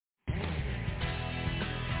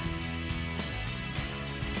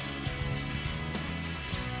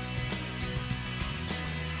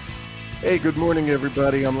Hey, good morning,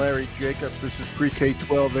 everybody. I'm Larry Jacobs. This is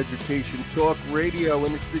Pre-K-12 Education Talk Radio,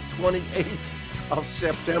 and it's the 28th of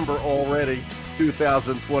September already,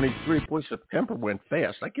 2023. Boy, September went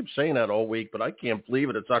fast. I keep saying that all week, but I can't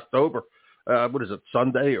believe it. It's October. What is it,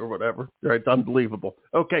 Sunday or whatever? Right, unbelievable.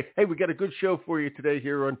 Okay, hey, we got a good show for you today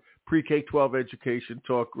here on Pre-K-12 Education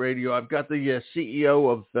Talk Radio. I've got the CEO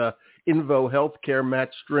of Invo Healthcare,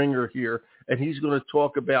 Matt Stringer, here, and he's going to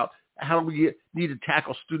talk about how we need to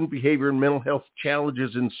tackle student behavior and mental health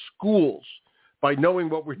challenges in schools by knowing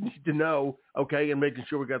what we need to know, okay, and making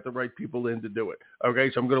sure we got the right people in to do it. Okay,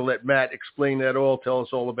 so I'm going to let Matt explain that all, tell us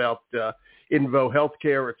all about Invo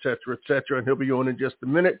Healthcare, et cetera, and he'll be on in just a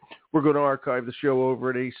minute. We're going to archive the show over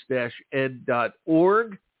at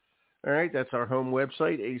ace-ed.org. All right, that's our home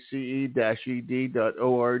website, ace-ed.org,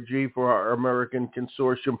 for our American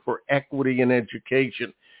Consortium for Equity in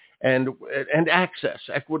Education. And Access,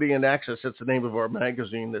 Equity and Access, that's the name of our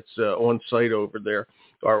magazine that's on site over there,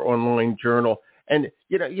 our online journal. And,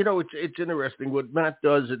 you know, it's interesting what Matt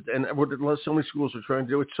does and what so many schools are trying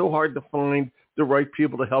to do. It's so hard to find the right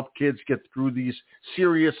people to help kids get through these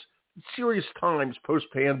serious times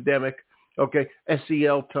post-pandemic, okay,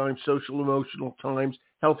 SEL times, social emotional times,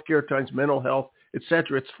 healthcare times, mental health, et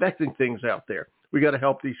cetera. It's affecting things out there. We got to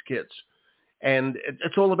help these kids. And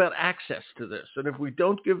it's all about access to this. And if we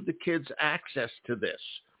don't give the kids access to this,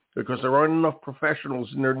 because there aren't enough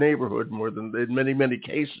professionals in their neighborhood, more than in many, many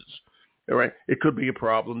cases, all right, it could be a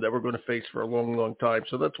problem that we're going to face for a long, long time.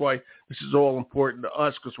 So that's why this is all important to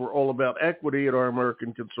us, because we're all about equity at our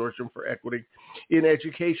American Consortium for Equity in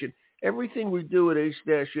Education. Everything we do at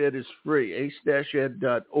ACE-Ed is free,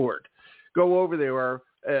 ace-ed.org. Go over there. Our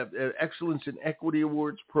Excellence in Equity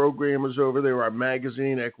Awards program is over there. Our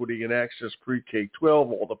magazine, Equity and Access Pre-K-12,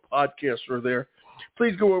 all the podcasts are there.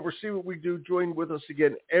 Please go over, see what we do. Join with us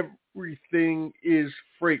again. Everything is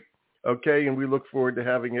free, okay? And we look forward to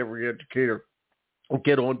having every educator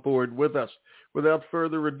get on board with us. Without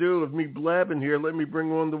further ado, of me blabbing here, let me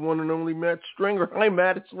bring on the one and only Matt Stringer. Hi,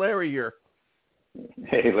 Matt. It's Larry here.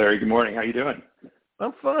 Hey, Larry. Good morning. How you doing?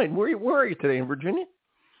 I'm fine. Where are you today, in Virginia?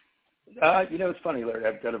 It's funny, Larry.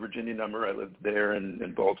 I've got a Virginia number. I lived there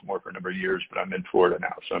in Baltimore for a number of years, but I'm in Florida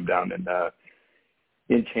now. So I'm down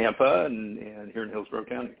in Tampa and here in Hillsborough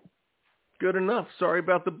County. Good enough. Sorry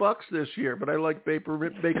about the Bucks this year, but I like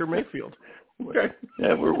Baker Mayfield. Okay.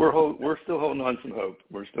 Yeah, we're still holding on some hope.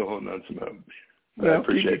 I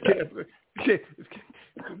appreciate that.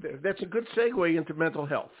 That's a good segue into mental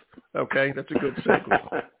health. Okay, that's a good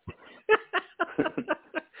segue.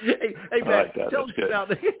 Hey, Matt, tell us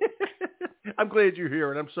about it. I'm glad you're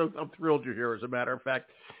here, and I'm thrilled you're here, as a matter of fact.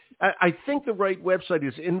 I think the right website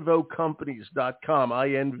is invocompanies.com,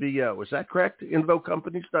 INVO. Is that correct?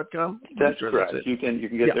 Invocompanies.com? That's correct. You can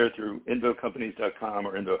get there through invocompanies.com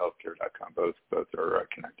or invohealthcare.com. Both are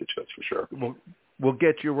connected to us for sure. We'll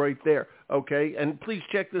get you right there, okay? And please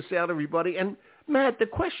check this out, everybody. And, Matt, the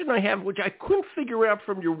question I have, which I couldn't figure out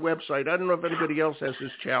from your website, I don't know if anybody else has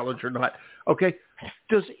this challenge or not, okay?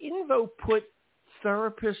 Does Invo put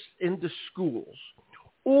therapists into schools,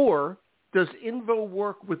 or does Invo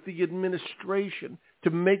work with the administration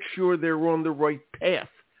to make sure they're on the right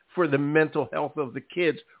path for the mental health of the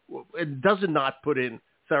kids? It does not put in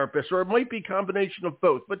therapists, or it might be a combination of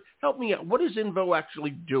both. But help me out. What is Invo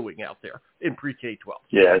actually doing out there in pre-K-12?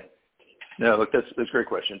 Yeah. No, look, that's a great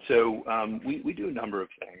question. So we do a number of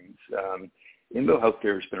things. Invo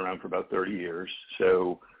Healthcare has been around for about 30 years.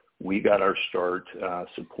 So we got our start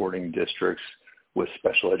supporting districts with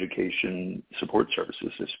special education support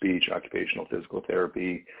services, so speech, occupational, physical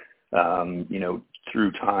therapy,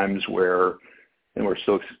 through times where, and we're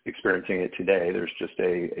still experiencing it today, there's just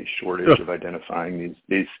a shortage of identifying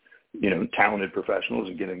these talented professionals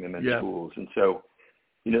and getting them in schools. And so,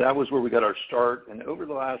 that was where we got our start. And over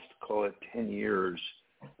the last, call it 10 years,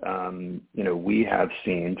 we have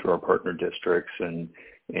seen through our partner districts and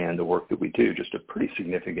the work that we do, just a pretty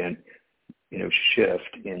significant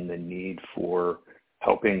shift in the need for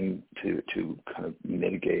helping to kind of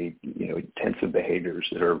mitigate, intensive behaviors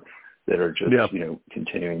that are just,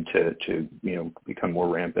 continuing to become more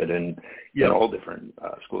rampant in all different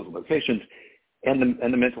schools and locations, and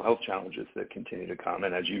the mental health challenges that continue to come.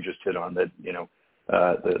 And as you just hit on, that,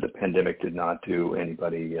 the pandemic did not do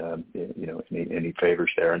anybody, any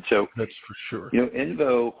favors there. And so that's for sure.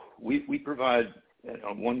 Invo, we provide,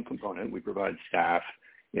 on one component, we provide staff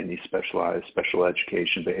in these specialized special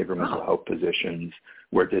education, behavioral mental health positions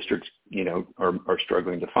where districts, are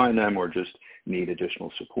struggling to find them or just need additional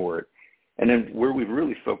support. And then where we've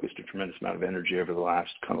really focused a tremendous amount of energy over the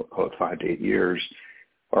last, call it 5 to 8 years,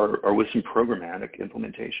 are with some programmatic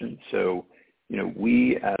implementation. So,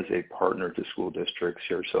 we as a partner to school districts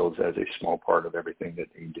see ourselves as a small part of everything that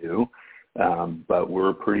they do, but we're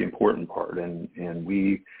a pretty important part, and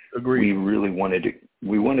we really wanted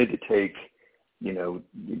to take,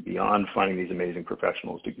 beyond finding these amazing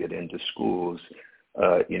professionals to get into schools,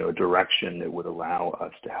 a direction that would allow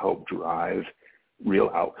us to help drive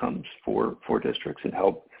real outcomes for districts and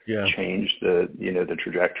help change the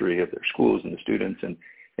trajectory of their schools and the students, and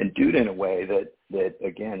do it in a way that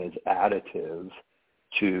again is additive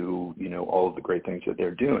to all of the great things that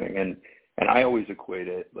they're doing. And I always equate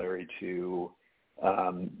it, Larry, to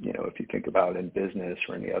if you think about in business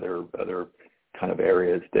or any other kind of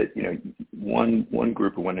areas that one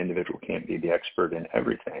group or one individual can't be the expert in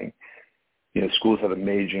everything. Schools have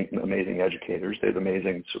amazing educators. They have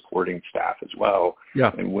amazing supporting staff as well.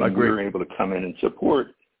 Yeah, and when we're able to come in and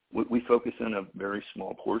support, we focus on a very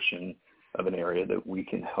small portion of an area that we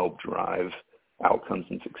can help drive outcomes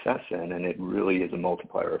and success in, and it really is a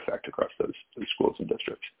multiplier effect across those schools and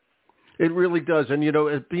districts. It really does. And,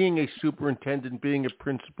 as being a superintendent, being a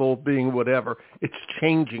principal, being whatever, it's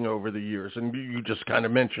changing over the years. And you just kind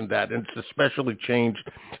of mentioned that. And it's especially changed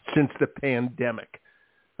since the pandemic.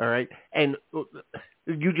 All right. And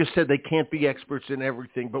you just said they can't be experts in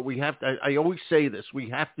everything, but we have to, I always say this, we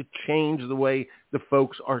have to change the way the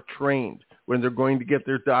folks are trained when they're going to get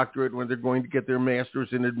their doctorate, when they're going to get their master's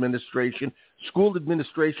in administration. School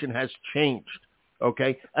administration has changed.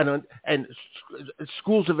 Okay. And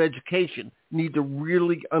schools of education need to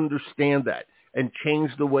really understand that and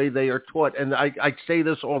change the way they are taught. And I say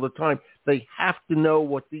this all the time. They have to know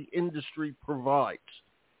what the industry provides.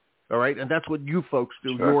 All right. And that's what you folks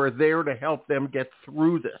do. Sure. You're there to help them get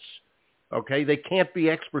through this. Okay. They can't be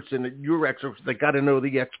experts in it. You're experts. They got to know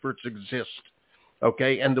the experts exist.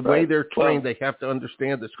 Okay. And the way they're trained, they have to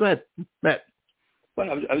understand this. Go ahead, Matt.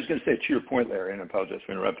 Well, I was going to say, to your point, Larry, and I apologize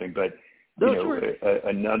for interrupting, but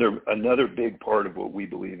another big part of what we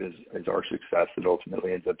believe is our success that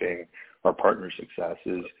ultimately ends up being our partner's success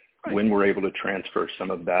is when we're able to transfer some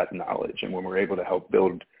of that knowledge and when we're able to help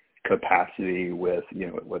build capacity with,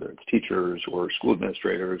 whether it's teachers or school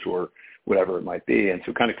administrators or whatever it might be. And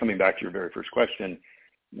so kind of coming back to your very first question,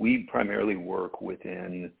 we primarily work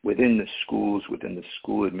within the schools, within the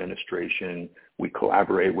school administration. We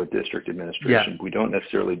collaborate with district administration. Yeah. We don't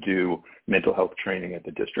necessarily do mental health training at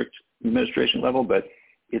the district administration level, but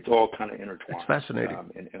it's all kind of intertwined. It's fascinating.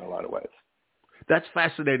 In a lot of ways. That's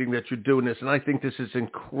fascinating that you're doing this, and I think this is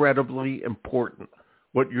incredibly important.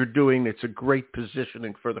 What you're doing, it's a great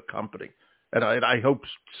positioning for the company. And I hope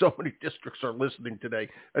so many districts are listening today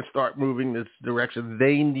and start moving this direction.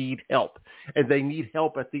 They need help, and they need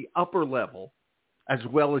help at the upper level as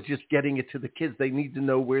well as just getting it to the kids. They need to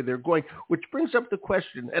know where they're going, which brings up the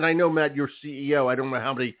question. And I know, Matt, you're CEO. I don't know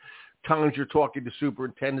how many times you're talking to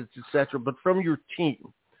superintendents, et cetera, but from your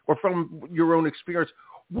team or from your own experience,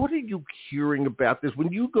 what are you hearing about this?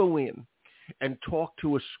 When you go in and talk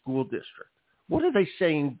to a school district, what are they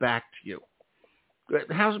saying back to you?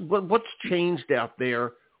 What's changed out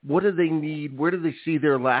there? What do they need? Where do they see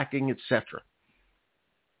they're lacking, et cetera?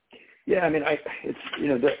 Yeah, I mean, I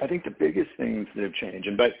think the biggest things that have changed,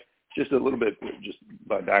 and but just a little bit, just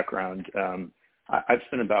by background, I've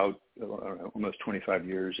spent about almost 25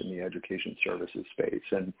 years in the education services space,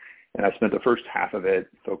 and I spent the first half of it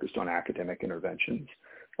focused on academic interventions,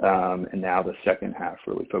 and now the second half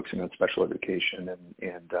really focusing on special education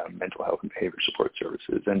and mental health and behavior support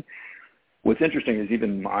services. And what's interesting is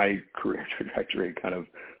even my career trajectory kind of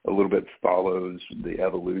a little bit follows the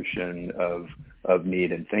evolution of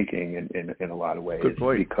need and thinking in a lot of ways. Good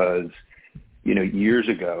point. Because, years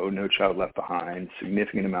ago, No Child Left Behind,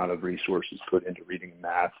 significant amount of resources put into reading and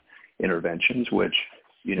math interventions, which,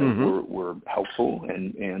 were helpful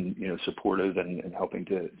and supportive and helping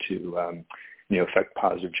to affect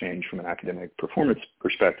positive change from an academic performance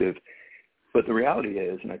perspective. But the reality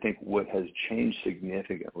is, and I think what has changed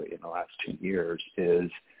significantly in the last 2 years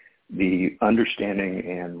is the understanding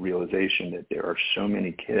and realization that there are so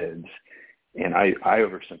many kids, and I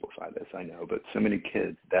oversimplify this, I know, but so many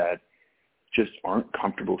kids that just aren't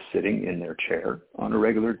comfortable sitting in their chair on a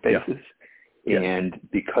regular basis. Yeah. And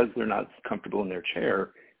because they're not comfortable in their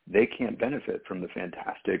chair, they can't benefit from the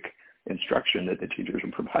fantastic instruction that the teachers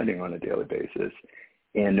are providing on a daily basis.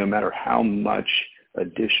 And no matter how much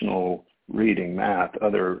additional reading, math,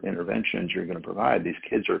 other interventions you're going to provide, these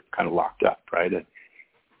kids are kind of locked up, right?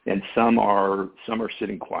 And some are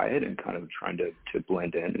sitting quiet and kind of trying to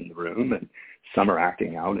blend in the room, and some are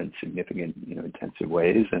acting out in significant, intensive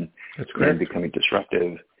ways and becoming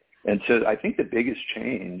disruptive. And so I think the biggest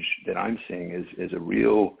change that I'm seeing is a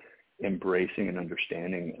real embracing and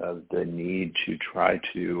understanding of the need to try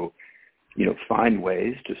to find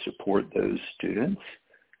ways to support those students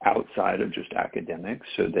outside of just academics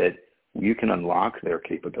so that you can unlock their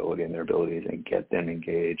capability and their abilities and get them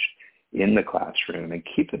engaged in the classroom and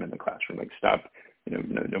keep them in the classroom. Like stop,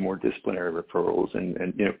 no more disciplinary referrals and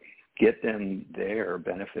get them there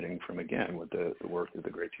benefiting from, again, what the work that the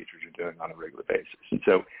great teachers are doing on a regular basis. And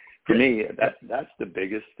so for me, that's the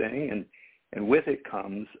biggest thing. And with it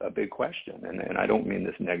comes a big question. And I don't mean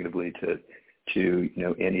this negatively to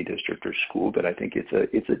any district or school, but I think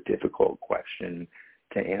it's a difficult question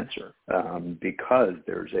to answer because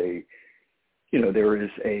there is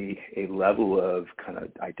a level of kind of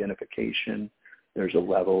identification. There's a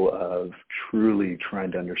level of truly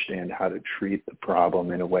trying to understand how to treat the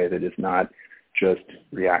problem in a way that is not just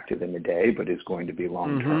reactive in the day, but is going to be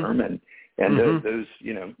long term. And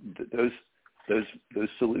those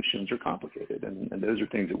solutions are complicated, and those are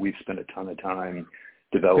things that we've spent a ton of time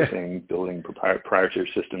developing, building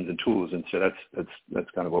proprietary systems and tools, and so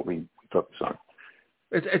that's kind of what we focus on.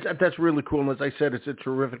 That's really cool, and as I said, it's a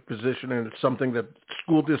terrific position, and it's something that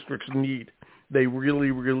school districts need. They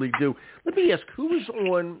really, really do. Let me ask, who is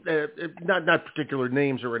on, not particular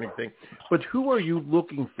names or anything, but who are you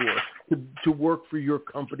looking for to work for your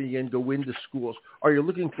company and go into schools? Are you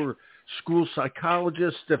looking for school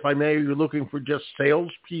psychologists, if I may? Are you looking for just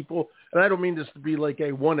salespeople? And I don't mean this to be like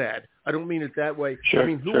a one ad. I don't mean it that way. Sure, I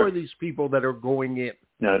mean, who are these people that are going in?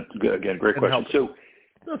 No, again, great question. So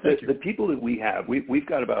the people that we have, we've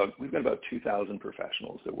got about 2,000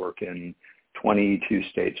 professionals that work in 22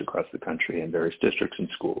 states across the country in various districts and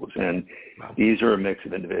schools. And these are a mix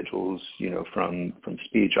of individuals, from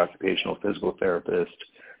speech, occupational, physical therapists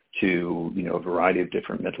to, a variety of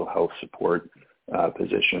different mental health support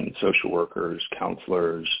positions, social workers,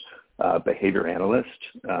 counselors, behavior analysts,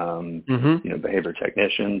 behavior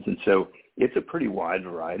technicians. And so it's a pretty wide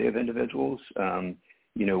variety of individuals.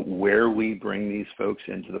 Where we bring these folks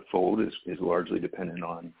into the fold is largely dependent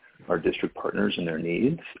on our district partners and their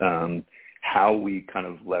needs. How we kind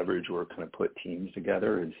of leverage or kind of put teams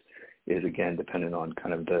together is again dependent on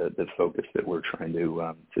kind of the focus that we're trying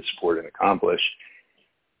to support and accomplish.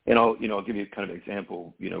 And I'll give you kind of an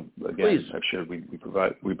example. Again, Please. I've shared we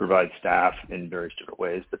provide staff in various different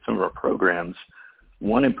ways, but some of our programs,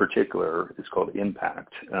 one in particular is called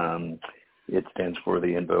IMPACT. It stands for the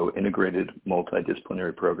INVO Integrated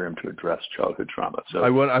Multidisciplinary Program to Address Childhood Trauma. So I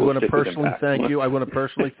want to personally thank you. I want to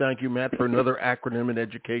personally thank you, Matt, for another acronym in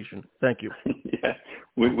education. Thank you. Yeah,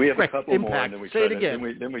 we have a couple IMPACT. more, and then we say try it to,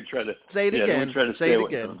 again. Then we try to say it again. Then we try to say it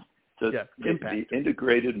again. So IMPACT.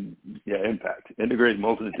 The IMPACT, Integrated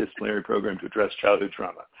Multidisciplinary Program to Address Childhood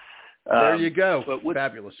Trauma. There you go.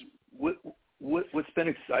 Fabulous. What's been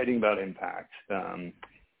exciting about IMPACT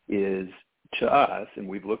is, to us, and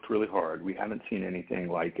we've looked really hard, we haven't seen anything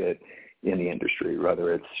like it in the industry,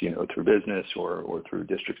 whether it's, through business or through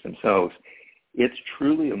districts themselves. It's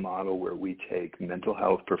truly a model where we take mental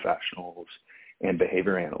health professionals and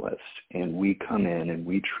behavior analysts, and we come in and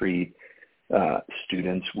we treat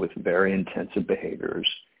students with very intensive behaviors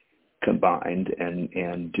combined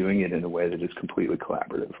and doing it in a way that is completely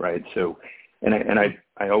collaborative, right? So, and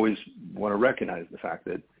I always want to recognize the fact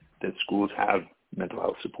that schools have mental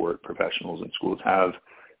health support professionals and schools have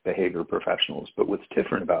behavior professionals, but what's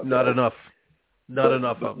different about Not that, enough. Not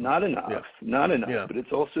enough. Yeah. But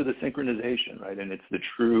it's also the synchronization, right? And it's the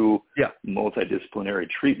true multidisciplinary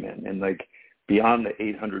treatment. And like beyond the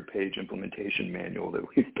 800-page implementation manual that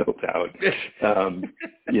we've built out, it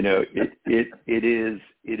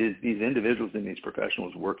is these individuals and these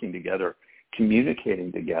professionals working together,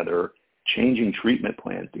 communicating together, changing treatment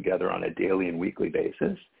plans together on a daily and weekly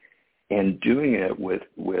basis, and doing it with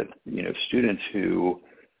students who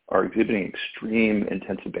are exhibiting extreme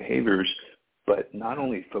intensive behaviors, but not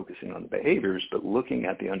only focusing on the behaviors, but looking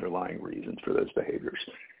at the underlying reasons for those behaviors.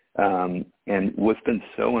 And what's been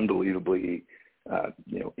so unbelievably,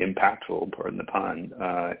 impactful, pardon the pun,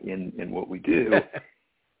 in what we do,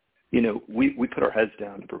 we put our heads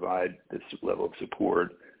down to provide this level of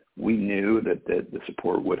support. We knew that the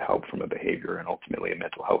support would help from a behavior and ultimately a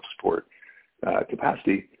mental health support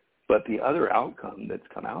capacity. But the other outcome that's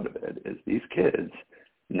come out of it is these kids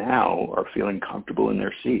now are feeling comfortable in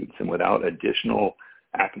their seats, and without additional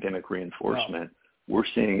academic reinforcement, we're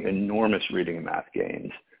seeing enormous reading and math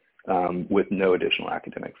gains with no additional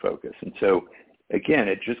academic focus. And so, again,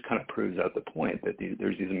 it just kind of proves out the point that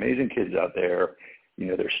there's these amazing kids out there.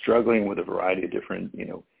 They're struggling with a variety of different,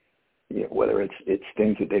 whether it's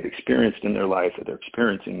things that they've experienced in their life that they're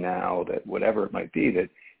experiencing now, that whatever it might be, that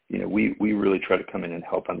we really try to come in and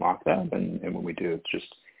help unlock that. And when we do,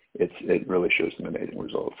 it really shows some amazing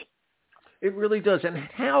results. It really does. And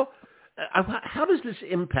how, how does this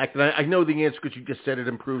impact? And I know the answer because you just said it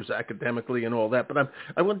improves academically and all that, but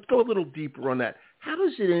I want to go a little deeper on that. How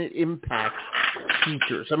does it impact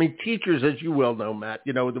teachers? I mean, teachers, as you well know, Matt,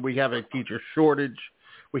 you know, we have a teacher shortage.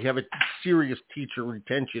 We have a serious teacher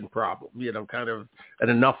retention problem, you know, kind of, and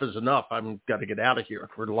enough is enough. I'm got to get out of here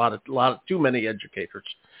for a lot of too many educators.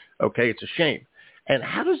 Okay, it's a shame. And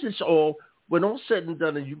how does this all, when all said and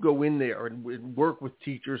done, and you go in there and work with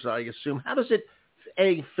teachers, I assume, how does it,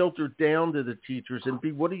 A, filter down to the teachers, and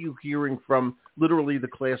B, what are you hearing from literally the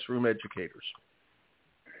classroom educators?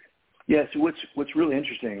 Yeah, so what's really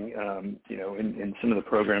interesting, you know, in some of the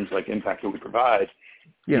programs like Impact that we provide,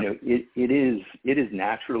 you know, it is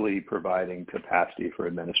naturally providing capacity for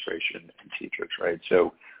administration and teachers, right?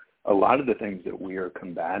 So a lot of the things that we are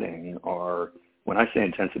combating are, when I say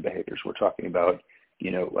intensive behaviors, we're talking about,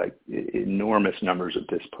 you know, like enormous numbers of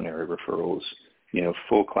disciplinary referrals, you know,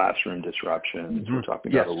 full classroom disruptions. We're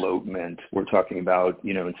talking about elopement. We're talking about,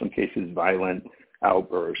 you know, in some cases, violent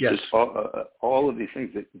outbursts. Just all of these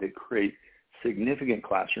things that create significant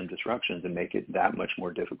classroom disruptions and make it that much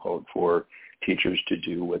more difficult for teachers to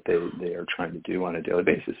do what they are trying to do on a daily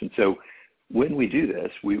basis. And so when we do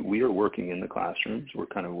this, we are working in the classrooms. We're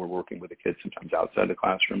working with the kids sometimes outside the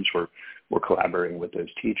classrooms. We're collaborating with those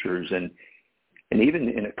teachers. And even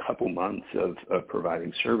in a couple months of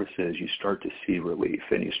providing services, you start to see relief,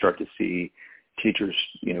 and you start to see teachers,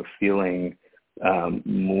 you know, feeling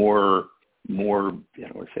more, you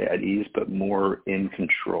know, let's say at ease, but more in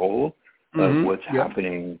control of what's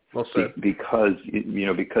happening, because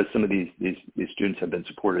some of these students have been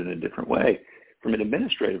supported in a different way. From an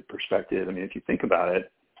administrative perspective, I mean, if you think about it,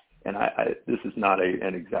 and this is not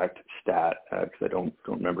an exact stat because I don't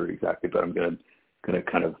remember exactly, but I'm going to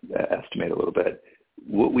kind of estimate a little bit.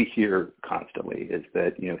 What we hear constantly is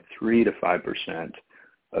that, you know, 3 to 5%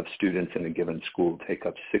 of students in a given school take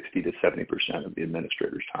up 60 to 70% of the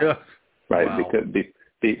administrator's time. Yeah. Right.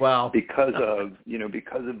 Wow. Because of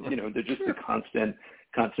they're just the constant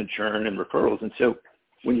churn and referrals. And so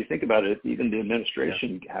when you think about it, even the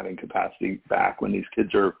administration having capacity back when these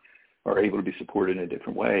kids are able to be supported in a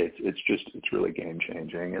different way, it's really game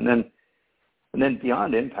changing. And then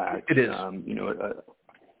beyond Impact, it is,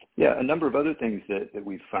 a number of other things that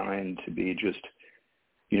we find to be just,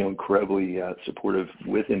 you know, incredibly supportive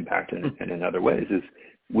with Impact and in other ways is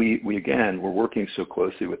we're working so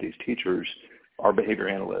closely with these teachers. Our behavior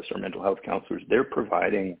analysts, our mental health counselors, they're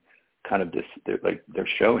providing kind of this, they're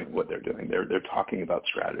showing what they're doing. They're talking about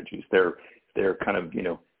strategies. They're kind of, you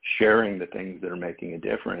know, sharing the things that are making a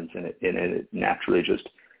difference. And it naturally just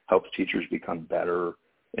helps teachers become better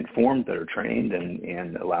informed, better trained,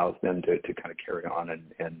 and allows them to kind of carry on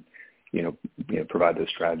and provide those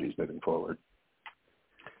strategies moving forward.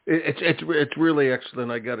 It's really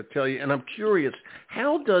excellent, I got to tell you. And I'm curious,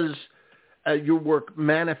 how does your work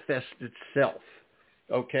manifest itself,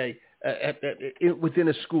 okay, within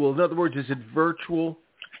a school? In other words, is it virtual?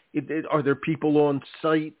 Are there people on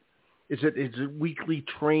site? Is it weekly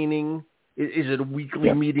training? Is it a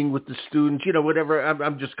weekly meeting with the students? You know, whatever.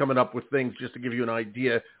 I'm just coming up with things just to give you an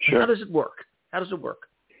idea. Sure. How does it work?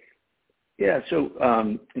 Yeah, so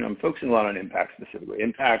I'm focusing a lot on Impact specifically.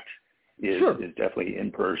 Impact is definitely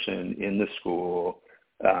in person in the school.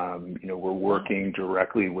 We're working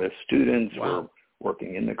directly with students. We're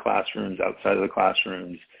working in the classrooms, outside of the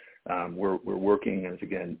classrooms. We're working, as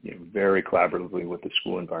again, very collaboratively with the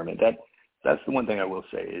school environment. That's the one thing I will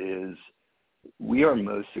say is we are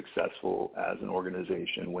most successful as an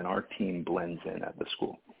organization when our team blends in at the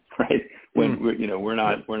school, right? When we're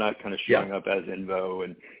not kind of showing up as Invo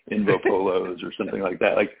and Invo polos or something like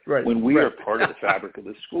that. Like when we are part of the fabric of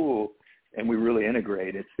the school and we really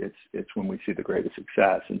integrate, it's when we see the greatest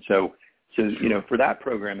success. And so for that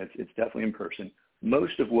program, it's definitely in person.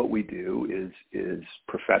 Most of what we do is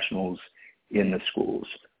professionals in the schools.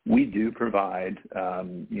 We do provide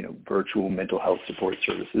virtual mental health support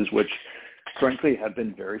services, which frankly have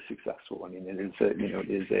been very successful. I mean, it is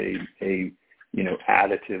a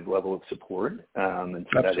additive level of support, and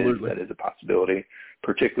so that is a possibility,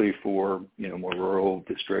 particularly for more rural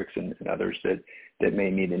districts and others that may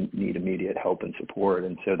need immediate help and support.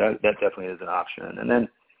 And so that definitely is an option. And then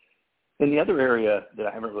in the other area that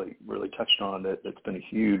I haven't really touched on that's been a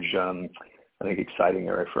huge, I think, exciting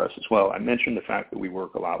area for us as well, I mentioned the fact that we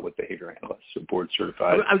work a lot with behavior analysts, so board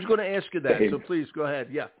certified. I was going to ask you that, so please go ahead.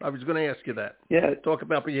 Yeah, I was going to ask you that. Yeah. Talk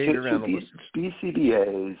about behavior analysts.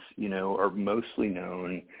 BCBAs, are mostly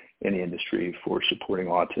known in the industry for supporting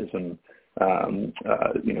autism.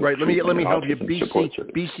 Right. Let me help you.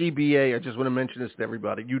 BCBA. I just want to mention this to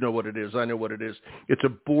everybody. You know what it is. I know what it is. It's a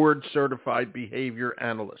board certified behavior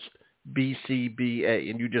analyst. BCBA,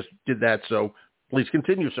 and you just did that. So please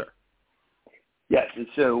continue, sir. Yes.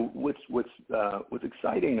 So what's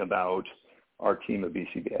exciting about our team of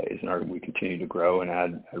BCBAs, and we continue to grow and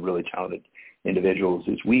add really talented individuals,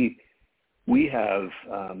 is we have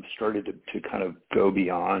started to kind of go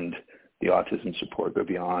beyond the autism support, go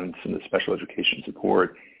beyond some of the special education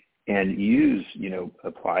support, and use,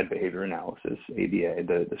 applied behavior analysis, ABA,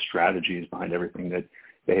 the strategies behind everything that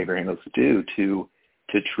behavior analysts do to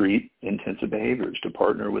treat intensive behaviors, to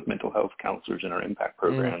partner with mental health counselors in our impact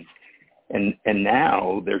programs. And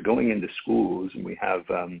now they're going into schools, and we have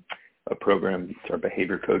a program, it's our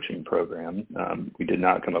behavior coaching program. We did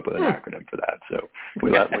not come up with an acronym for that, so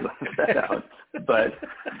we left that out.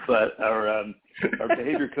 But our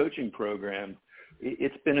behavior coaching program,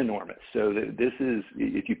 it's been enormous. So this is,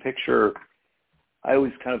 if you picture, I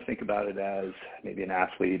always kind of think about it as maybe an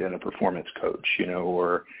athlete and a performance coach,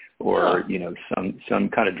 or some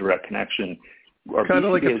kind of direct connection. Kind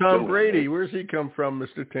of like a Tom Brady. Where's he come from,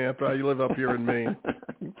 Mr. Tampa? You live up here in Maine.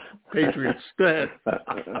 Patriots. Go ahead.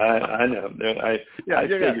 I know. I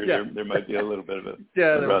figured there might be a little bit of a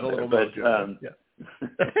there was a little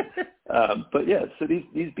but yeah, so these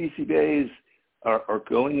BCBAs are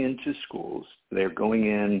going into schools. They're going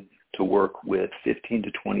in to work with 15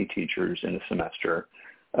 to 20 teachers in a semester.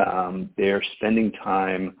 They're spending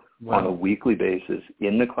time on a weekly basis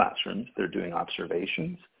in the classrooms. They're doing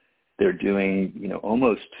observations. They're doing,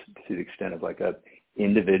 almost to the extent of like a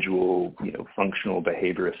individual, functional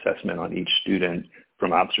behavior assessment on each student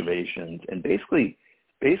from observations. And basically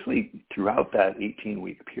throughout that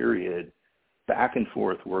 18-week period, back and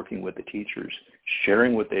forth working with the teachers,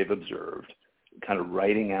 sharing what they've observed, kind of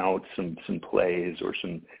writing out some plays or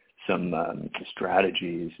some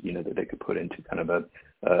strategies, that they could put into kind of a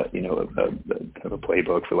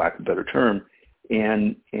playbook, for lack of a better term.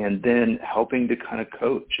 And then helping to kind of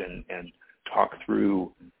coach and talk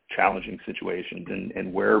through challenging situations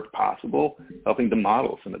and where possible, helping to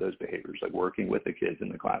model some of those behaviors, like working with the kids in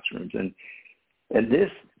the classrooms. And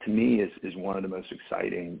this, to me, is one of the most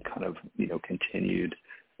exciting kind of, continued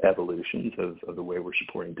evolutions of the way we're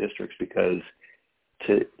supporting districts, because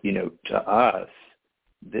to us,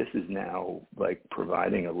 this is now like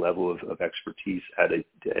providing a level of expertise at a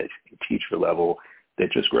teacher level that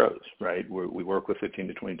just grows, right? We work with 15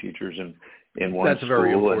 to 20 teachers in one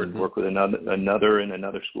school and work with another in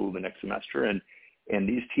another school the next semester. And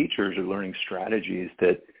these teachers are learning strategies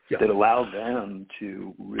that allow them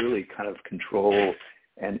to really kind of control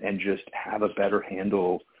and just have a better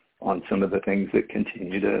handle on some of the things that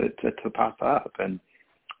continue to pop up. And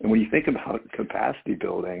when you think about capacity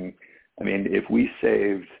building, I mean, if we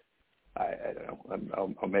saved, I don't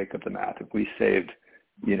know, I'll make up the math. If we saved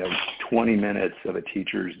 20 minutes of a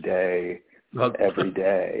teacher's day every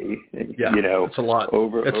day, it's a lot.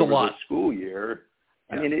 over the school year,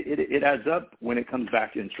 I mean, it adds up when it comes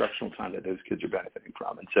back to instructional time that those kids are benefiting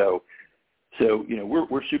from. And so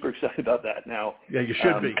we're super excited about that now. Yeah, you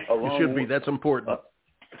should be. You should be. That's important.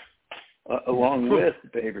 Along with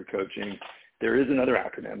behavior coaching, there is another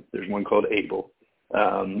acronym. There's one called ABLE.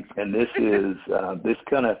 And this is, this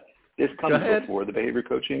comes before the behavior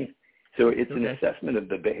coaching. So it's an assessment of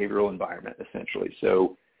the behavioral environment, essentially.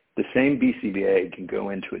 So the same BCBA can go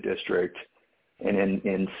into a district and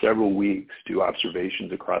in several weeks do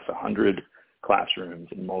observations across 100 classrooms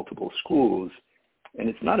in multiple schools. And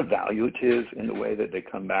it's not evaluative in the way that they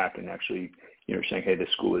come back and actually, saying, hey,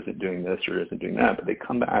 this school isn't doing this or isn't doing that, but they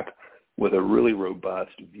come back with a really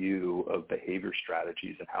robust view of behavior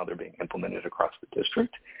strategies and how they're being implemented across the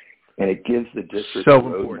district. And it gives the district a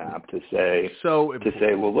roadmap to say,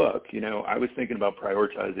 well, look, I was thinking about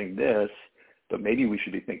prioritizing this, but maybe we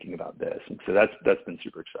should be thinking about this. And so that's been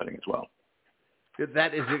super exciting as well.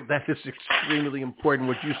 That is extremely important,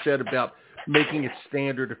 what you said about making it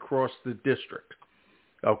standard across the district.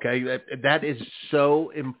 Okay, that is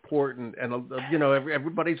so important. And,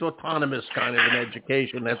 everybody's autonomous kind of in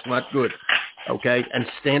education. That's not good. Okay, and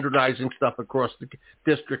standardizing stuff across the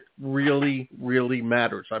district really, really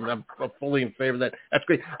matters. I'm fully in favor of that. That's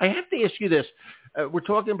great. I have to ask you this. We're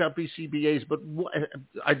talking about BCBAs, but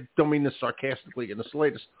I don't mean this sarcastically in the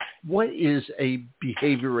slightest. What is a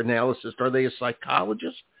behavior analyst? Are they a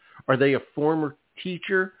psychologist? Are they a former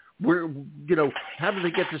teacher? How do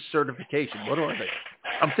they get this certification? What are they?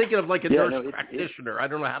 I'm thinking of like a nurse practitioner. I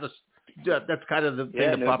don't know how to. That's kind of the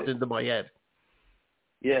thing that popped into my head.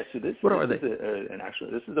 Yeah, so this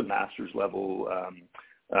is a master's level,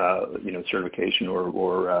 certification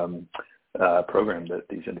or program that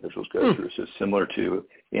these individuals go through. So similar to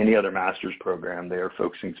any other master's program, they are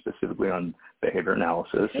focusing specifically on behavior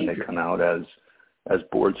analysis, and they come out as as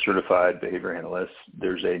board certified behavior analysts.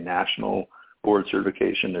 There's a national board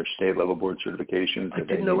certification. There's state level board certifications that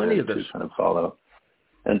they need to kind of follow.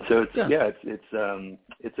 And so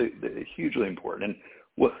it's hugely important. And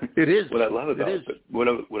what I love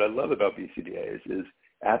about BCDA is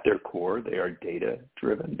at their core they are data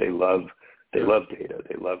driven. They love data.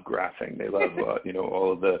 They love graphing. They love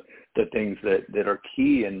all of the things that are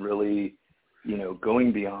key and really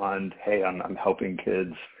going beyond, hey, I'm helping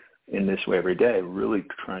kids in this way every day, really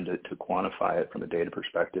trying to quantify it from a data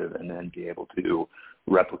perspective and then be able to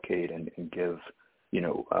replicate and give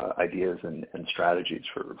ideas and strategies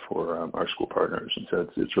for our school partners. And so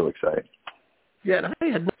it's really exciting. Yeah, and I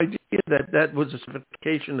had no idea that was a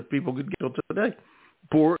certification that people could get today.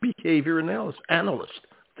 Board behavior analyst.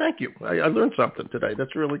 Thank you. I learned something today.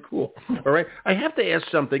 That's really cool. All right. I have to ask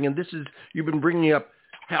something, and this is, you've been bringing up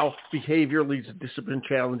how behavior leads to discipline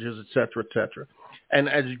challenges, et cetera, et cetera. And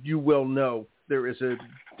as you well know, there is a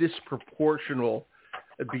disproportional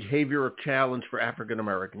behavioral challenge for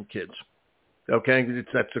African-American kids. Okay?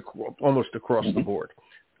 That's almost across the board.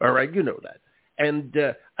 All right? You know that. And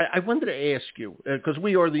I wanted to ask you, because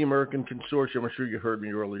we are the American Consortium, I'm sure you heard me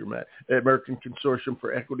earlier, Matt, American Consortium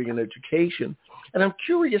for Equity in Education. And I'm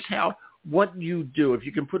curious what you do, if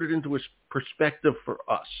you can put it into a perspective for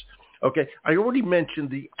us. Okay, I already mentioned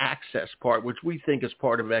the access part, which we think is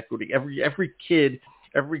part of equity. Every kid,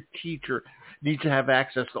 every teacher needs to have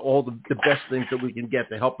access to all the best things that we can get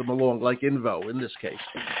to help them along, like Invo in this case.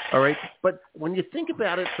 All right, but when you think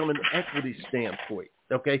about it from an equity standpoint,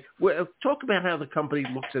 okay, talk about how the company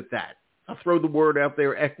looks at that. I'll throw the word out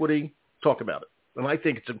there, equity, talk about it. And I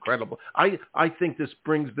think it's incredible. I think this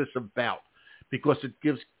brings this about because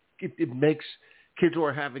it makes kids who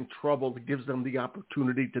are having trouble, it gives them the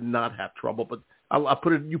opportunity to not have trouble. But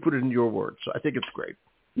you put it in your words. So I think it's great.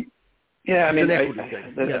 Yeah, I mean, I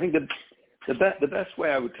think the best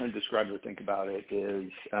way I would kind of describe it or think about it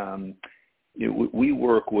is, we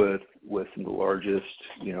work with some of the largest,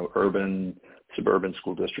 urban, suburban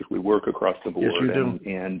school districts. We work across the board. Yes, you do.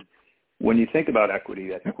 And when you think about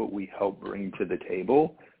equity, I think what we help bring to the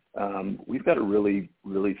table, we've got a really,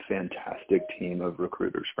 really fantastic team of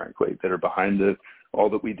recruiters, frankly, that are behind all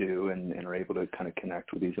that we do and are able to kind of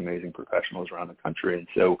connect with these amazing professionals around the country. And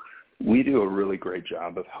so we do a really great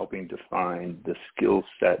job of helping define the skill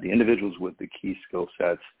set, the individuals with the key skill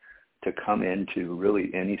sets to come into really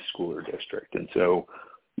any school or district. And so,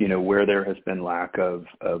 where there has been lack of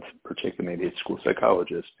particularly, maybe it's school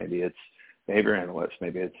psychologists, maybe it's behavior analysts,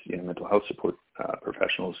 maybe it's, mental health support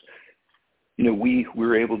professionals,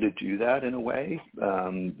 we're able to do that in a way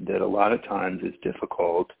that a lot of times is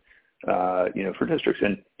difficult, for districts.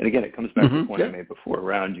 And again, it comes back to the point I made before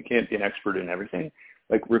around you can't be an expert in everything.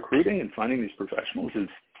 Like recruiting and finding these professionals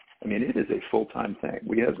it is a full-time thing.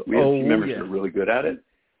 We have team members that are really good at it.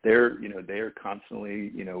 They are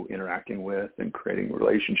constantly, interacting with and creating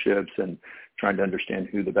relationships and trying to understand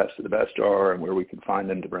who the best of the best are and where we can find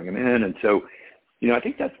them to bring them in. And so, I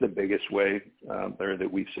think that's the biggest way, Larry,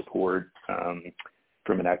 that we support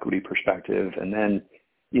from an equity perspective. And then,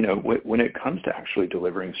 when it comes to actually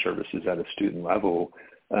delivering services at a student level,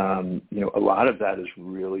 a lot of that is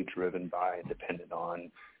really driven by and dependent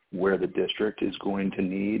on where the district is going to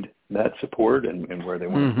need that support and where they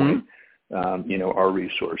want to point, our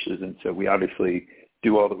resources. And so we obviously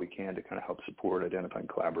do all that we can to kind of help support, identify, and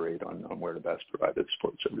collaborate on where to best provide those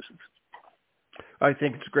support services. I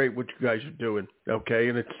think it's great what you guys are doing. Okay,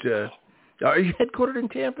 and it's are you headquartered in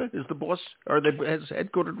Tampa? Is the boss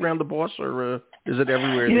headquartered around the boss, or is it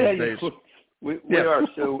everywhere these days? We are.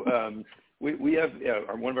 So we have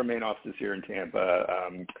one of our main offices here in Tampa,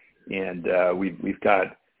 and we've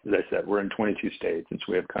got, as I said, we're in 22 states, and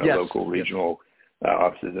so we have kind of local, regional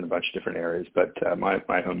offices in a bunch of different areas. But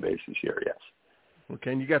my home base is here. Yes.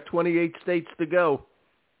 Okay, and you got 28 states to go.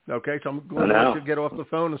 Okay, so I'm going to let you get off the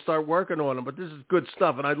phone and start working on them. But this is good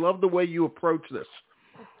stuff, and I love the way you approach this.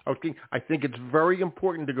 Okay, I think it's very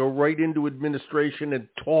important to go right into administration and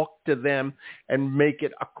talk to them and make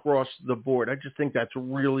it across the board. I just think that's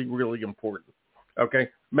really, really important. Okay,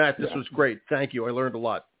 Matt, this was great. Thank you. I learned a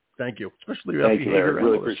lot. Thank you, especially about behavior. Thank you, Larry.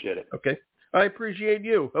 Really appreciate it. Okay, I appreciate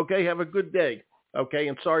you. Okay, have a good day. Okay,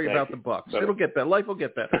 and sorry about the Bucks. It'll get better. Life will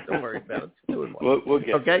get better. Don't worry about it. It's doing well. We'll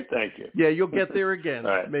get there. Thank you. Yeah, you'll get there again.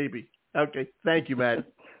 All right. Maybe. Okay. Thank you, Matt.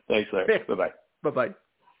 Thanks, Larry. Bye-bye. Bye-bye.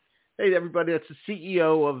 Hey, everybody. That's the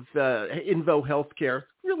CEO of Invo Healthcare.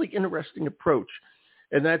 Really interesting approach.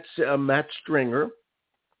 And that's Matt Stringer.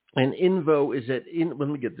 And Invo is at, let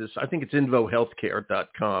me get this. I think it's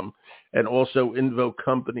invohealthcare.com and also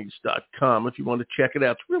invocompanies.com if you want to check it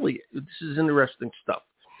out. It's really, this is interesting stuff.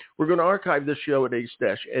 We're going to archive this show at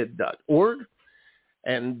ace-ed.org.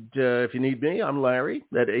 And if you need me, I'm Larry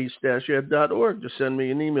at ace-ed.org. Just send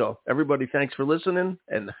me an email. Everybody, thanks for listening,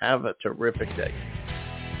 and have a terrific day.